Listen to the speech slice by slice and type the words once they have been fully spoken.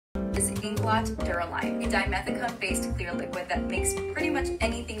Inglot Duraline, a dimethicone-based clear liquid that makes pretty much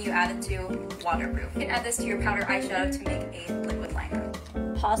anything you add it to waterproof. You can add this to your powder eyeshadow to make a liquid liner.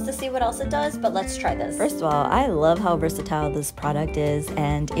 Pause to see what else it does, but let's try this. First of all, I love how versatile this product is,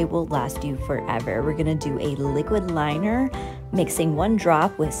 and it will last you forever. We're gonna do a liquid liner, mixing 1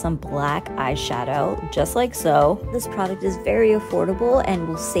 drop with some black eyeshadow, just like so. This product is very affordable and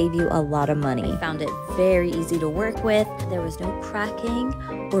will save you a lot of money. I found it very easy to work with. There was no cracking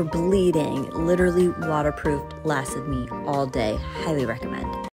or bleeding. Literally waterproofed, lasted me all day. Highly recommend.